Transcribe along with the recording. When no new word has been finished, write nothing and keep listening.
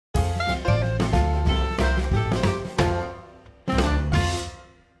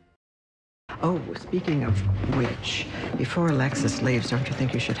Oh, speaking of which, before Alexis leaves, don't you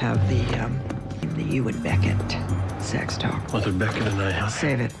think you should have the you and Beckett sex talk? What did Beckett and I have?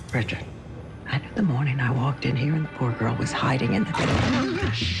 Save it, Richard. I knew the morning I walked in here and the poor girl was hiding in the...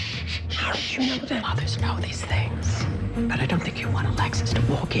 How do you know that? Others know these things. But I don't think you want Alexis to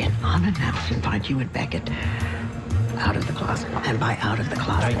walk in unannounced and find you and Beckett out of the closet. And by out of the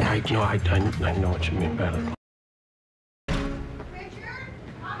closet... I know what you mean, better.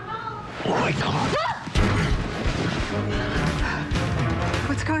 Oh, my God.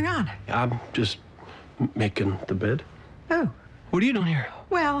 What's going on? I'm just making the bed. Oh. What are you doing here?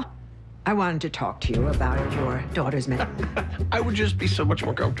 Well, I wanted to talk to you about your daughter's I would just be so much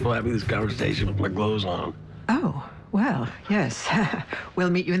more comfortable having this conversation with my clothes on. Oh, well, yes.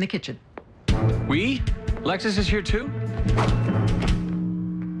 We'll meet you in the kitchen. We? Alexis is here, too?